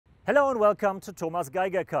Hello and welcome to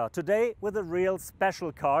ThomasGeigerCar. Today with a real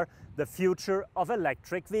special car, the future of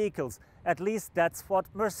electric vehicles. At least that's what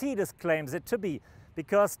Mercedes claims it to be,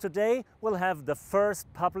 because today we'll have the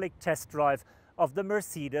first public test drive of the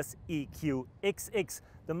Mercedes EQXX,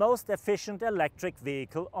 the most efficient electric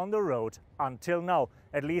vehicle on the road until now,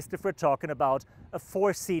 at least if we're talking about a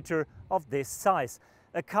four-seater of this size.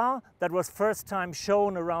 A car that was first time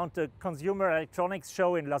shown around the Consumer Electronics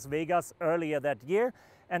Show in Las Vegas earlier that year,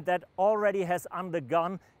 and that already has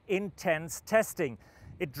undergone intense testing.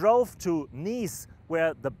 It drove to Nice,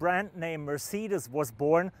 where the brand name Mercedes was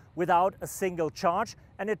born, without a single charge,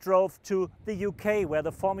 and it drove to the UK, where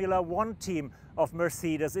the Formula One team of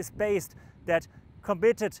Mercedes is based, that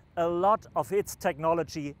committed a lot of its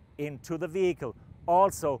technology into the vehicle,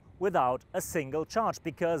 also without a single charge,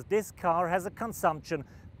 because this car has a consumption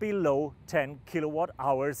below 10 kilowatt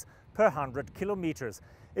hours per 100 kilometers.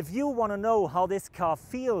 If you want to know how this car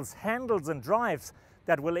feels, handles and drives,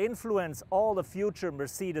 that will influence all the future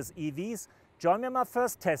Mercedes EVs, join me on my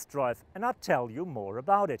first test drive and I'll tell you more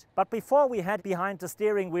about it. But before we head behind the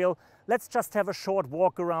steering wheel, let's just have a short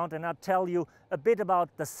walk around and I'll tell you a bit about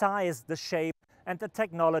the size, the shape and the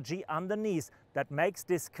technology underneath that makes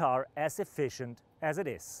this car as efficient as it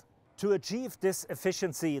is. To achieve this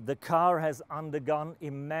efficiency, the car has undergone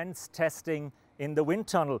immense testing in the wind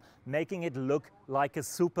tunnel, making it look like a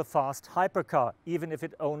super fast hypercar, even if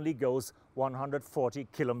it only goes 140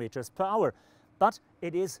 kilometers per hour. But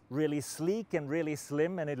it is really sleek and really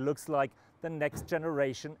slim, and it looks like the next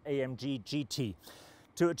generation AMG GT.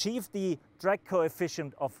 To achieve the drag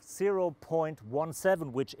coefficient of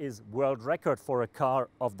 0.17, which is world record for a car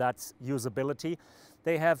of that usability,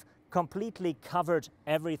 they have completely covered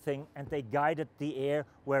everything and they guided the air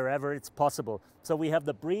wherever it's possible. So we have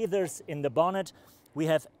the breathers in the bonnet, we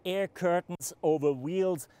have air curtains over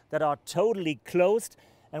wheels that are totally closed,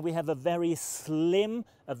 and we have a very slim,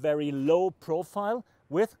 a very low profile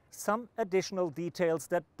with some additional details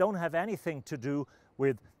that don't have anything to do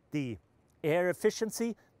with the air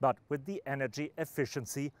efficiency, but with the energy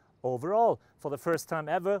efficiency overall. For the first time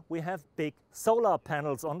ever, we have big solar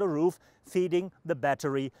panels on the roof feeding the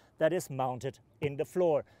battery that is mounted in the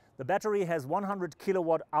floor. The battery has 100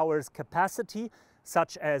 kilowatt hours capacity,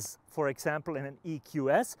 such as, for example, in an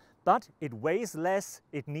EQS, but it weighs less,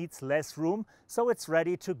 it needs less room, so it's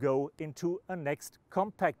ready to go into a next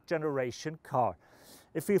compact generation car.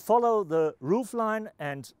 If we follow the roofline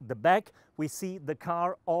and the back, we see the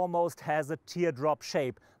car almost has a teardrop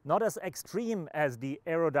shape. Not as extreme as the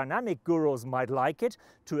aerodynamic gurus might like it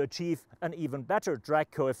to achieve an even better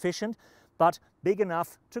drag coefficient, but big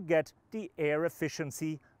enough to get the air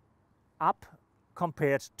efficiency up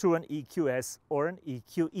compared to an EQS or an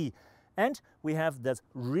EQE. And we have this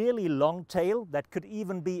really long tail that could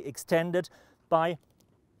even be extended by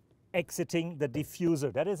exiting the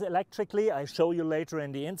diffuser. That is electrically, I show you later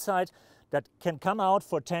in the inside, that can come out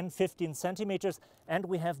for 10-15 centimeters. And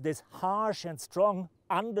we have this harsh and strong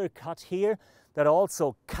undercut here that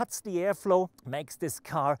also cuts the airflow, makes this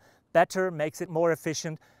car better, makes it more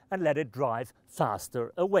efficient, and let it drive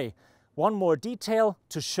faster away. One more detail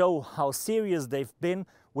to show how serious they've been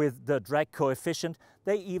with the drag coefficient: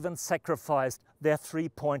 they even sacrificed their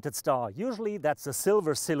three-pointed star. Usually that's a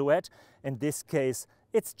silver silhouette. In this case,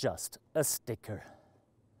 it's just a sticker.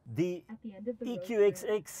 The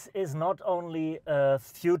EQXX is not only a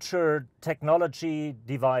future technology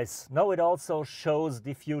device. No, it also shows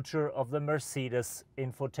the future of the Mercedes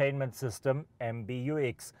infotainment system,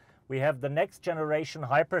 MBUX. We have the next generation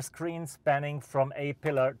hyperscreen spanning from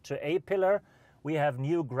A-pillar to A-pillar. We have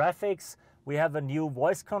new graphics, we have a new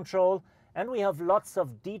voice control, and we have lots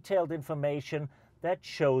of detailed information that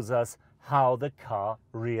shows us how the car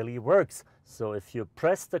really works. So if you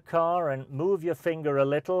press the car and move your finger a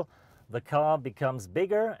little, the car becomes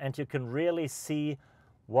bigger and you can really see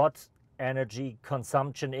what energy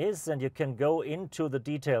consumption is, and you can go into the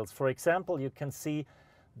details. For example, you can see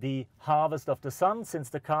the harvest of the sun. Since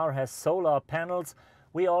the car has solar panels,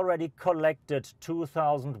 we already collected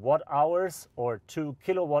 2000 watt hours or 2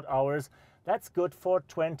 kilowatt hours. That's good for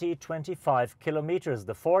 20-25 kilometers.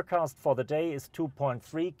 The forecast for the day is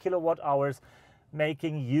 2.3 kilowatt hours,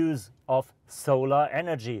 making use of solar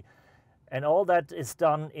energy. And all that is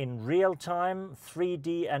done in real time,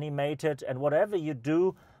 3D animated, and whatever you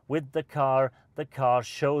do with the car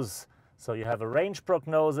shows. So you have a range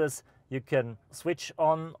prognosis, you can switch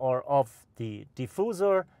on or off the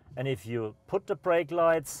diffuser, and if you put the brake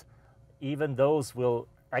lights, even those will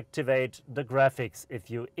activate the graphics. If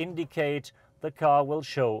you indicate, the car will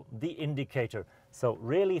show the indicator. So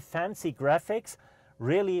really fancy graphics,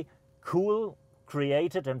 really cool,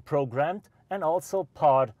 created and programmed, and also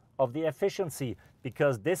part of the efficiency,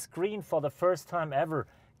 because this screen for the first time ever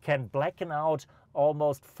can blacken out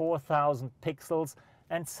almost 4,000 pixels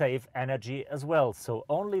and save energy as well. So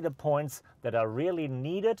only the points that are really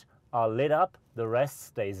needed are lit up, the rest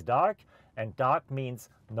stays dark, and dark means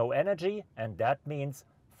no energy, and that means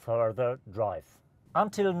further drive.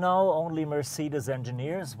 Until now, only Mercedes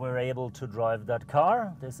engineers were able to drive that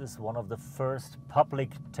car. This is one of the first public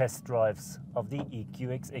test drives of the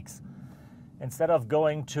EQXX. Instead of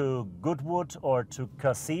going to Goodwood or to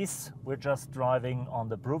Cassis, we're just driving on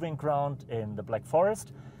the proving ground in the Black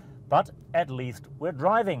Forest. But at least we're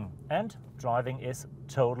driving, and driving is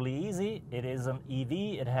totally easy. It is an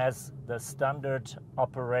EV, it has the standard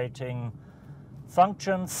operating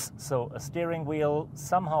functions, so a steering wheel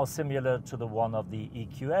somehow similar to the one of the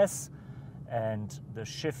EQS, and the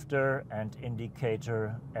shifter and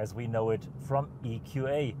indicator as we know it from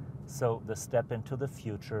EQA. So the step into the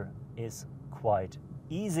future is quite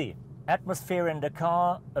easy. Atmosphere in the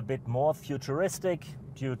car a bit more futuristic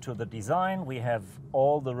due to the design. We have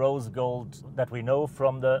all the rose gold that we know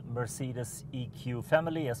from the Mercedes EQ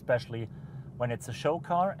family, especially when it's a show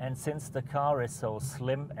car, and since the car is so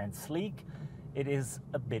slim and sleek, it is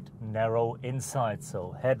a bit narrow inside,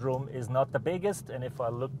 so headroom is not the biggest. And if I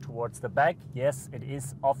look towards the back, yes, it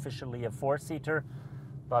is officially a four-seater,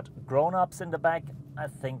 but grown-ups in the back, I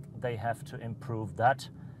think they have to improve that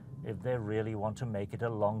if they really want to make it a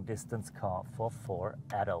long-distance car for 4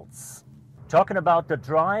 adults. Talking about the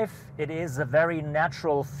drive, it is a very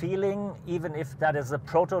natural feeling, even if that is a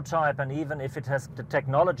prototype and even if it has the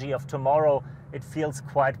technology of tomorrow, it feels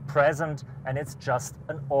quite present, and it's just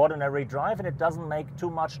an ordinary drive, and it doesn't make too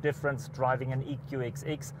much difference driving an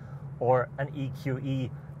EQXX or an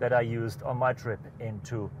EQE that I used on my trip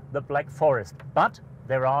into the Black Forest. But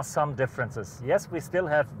there are some differences. Yes, we still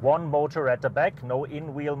have one motor at the back, no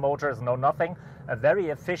in-wheel motors, no nothing, a very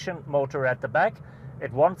efficient motor at the back.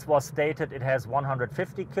 It once was stated it has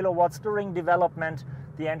 150 kilowatts. During development,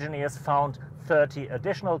 the engineers found 30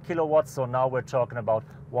 additional kilowatts, so now we're talking about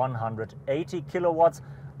 180 kilowatts,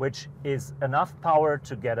 which is enough power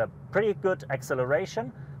to get a pretty good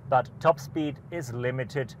acceleration, but top speed is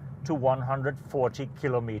limited to 140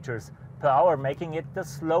 kilometers per hour, making it the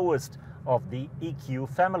slowest of the EQ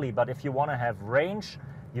family. But if you want to have range,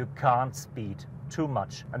 you can't speed too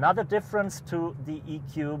much. Another difference to the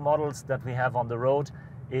EQ models that we have on the road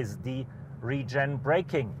is the regen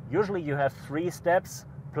braking. Usually you have 3 steps,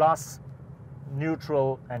 plus,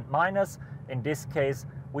 neutral and minus. In this case,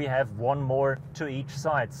 we have one more to each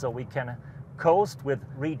side, so we can coast with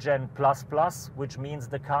regen plus plus, which means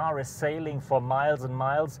the car is sailing for miles and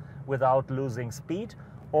miles without losing speed,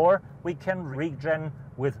 or we can regen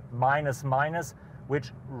with minus minus,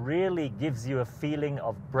 which really gives you a feeling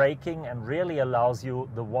of braking and really allows you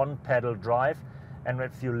the one pedal drive. And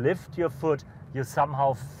if you lift your foot, you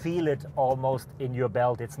somehow feel it almost in your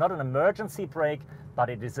belt. It's not an emergency brake, but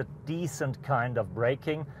it is a decent kind of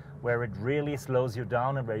braking where it really slows you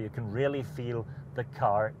down and where you can really feel the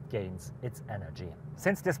car gains its energy.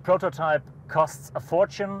 Since this prototype costs a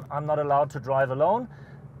fortune, I'm not allowed to drive alone.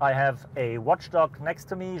 I have a Watchdog next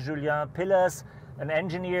to me, Julien Pillers, an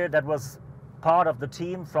engineer that was part of the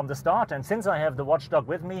team from the start. And since I have the Watchdog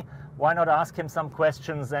with me, why not ask him some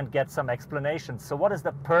questions and get some explanations? So what is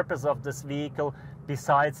the purpose of this vehicle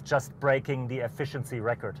besides just breaking the efficiency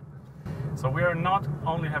record? So we are not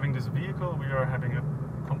only having this vehicle, we are having a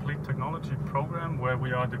complete technology program where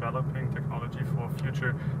we are developing technology for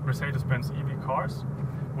future Mercedes-Benz EV cars.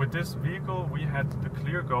 With this vehicle, we had the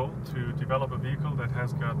clear goal to develop a vehicle that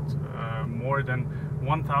has got more than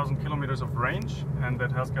 1,000 kilometers of range and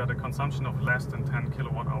that has got a consumption of less than 10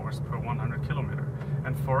 kilowatt hours per 100 kilometer.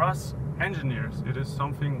 And for us engineers, it is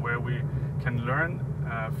something where we can learn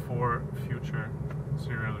for future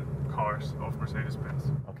serial cars of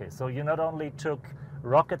Mercedes-Benz. Okay, so you not only took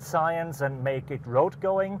rocket science and make it road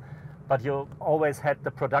going, but you always had the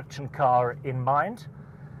production car in mind.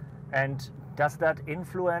 And does that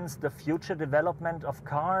influence the future development of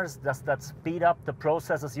cars? Does that speed up the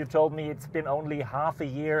processes? You told me it's been only half a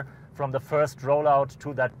year from the first rollout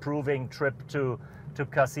to that proving trip to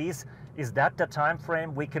Cassis. Is that the time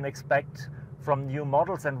frame we can expect from new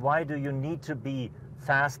models, and why do you need to be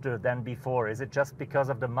faster than before? Is it just because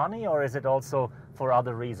of the money, or is it also for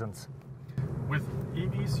other reasons? With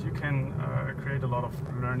EVs, you can create a lot of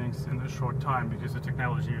learnings in a short time because the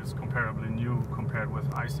technology is comparably new compared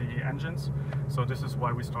with ICE engines. So this is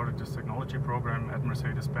why we started this technology program at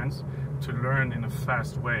Mercedes-Benz, to learn in a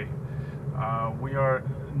fast way. We are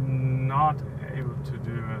not able to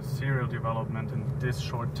do a serial development in this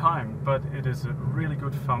short time, but it is a really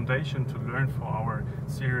good foundation to learn for our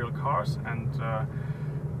serial cars. And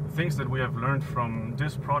things that we have learned from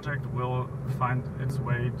this project will find its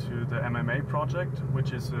way to the MMA project,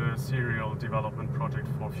 which is a serial development project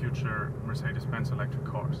for future Mercedes-Benz electric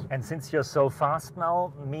cars. And since you're so fast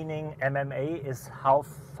now, meaning MMA is how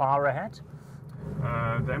far ahead?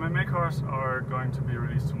 The MMA cars are going to be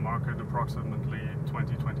released to market approximately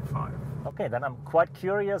 2025. Okay, then I'm quite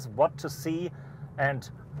curious what to see, and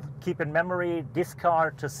keep in memory this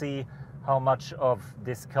car to see how much of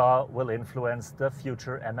this car will influence the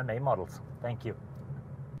future MMA models. Thank you.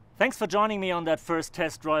 Thanks for joining me on that first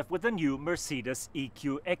test drive with the new Mercedes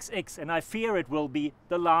EQXX, and I fear it will be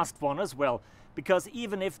the last one as well, because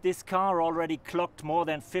even if this car already clocked more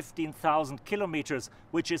than 15,000 kilometers,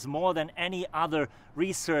 which is more than any other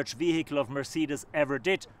research vehicle of Mercedes ever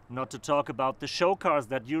did, not to talk about the show cars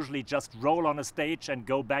that usually just roll on a stage and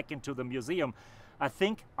go back into the museum, I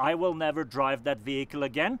think I will never drive that vehicle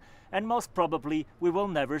again, and most probably we will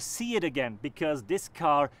never see it again, because this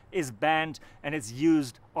car is banned and is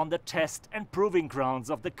used on the test and proving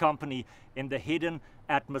grounds of the company in the hidden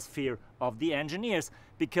atmosphere of the engineers,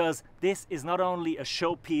 because this is not only a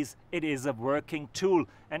showpiece, it is a working tool,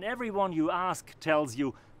 and everyone you ask tells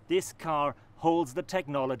you this car holds the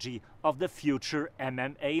technology of the future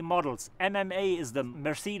MMA models. MMA is the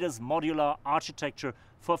Mercedes modular architecture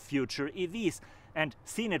for future EVs, and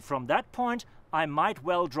seen it from that point, I might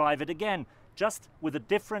well drive it again, just with a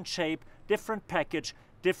different shape, different package,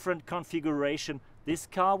 different configuration. This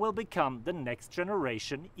car will become the next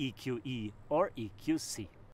generation EQE or EQC.